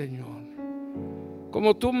ti, Señor.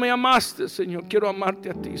 Como tú me amaste, Señor, quiero amarte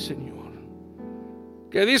a ti, Señor.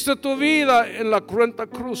 Que diste tu vida en la cruenta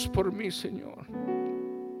cruz por mí, Señor.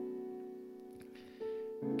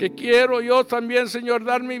 Que quiero yo también, Señor,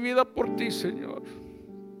 dar mi vida por ti, Señor.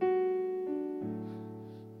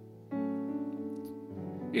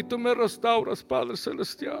 Y tú me restauras, Padre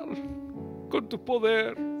Celestial, con tu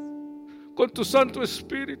poder, con tu Santo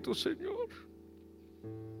Espíritu, Señor.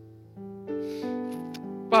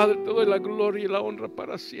 Padre, te doy la gloria y la honra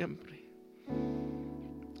para siempre.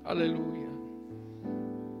 Aleluya.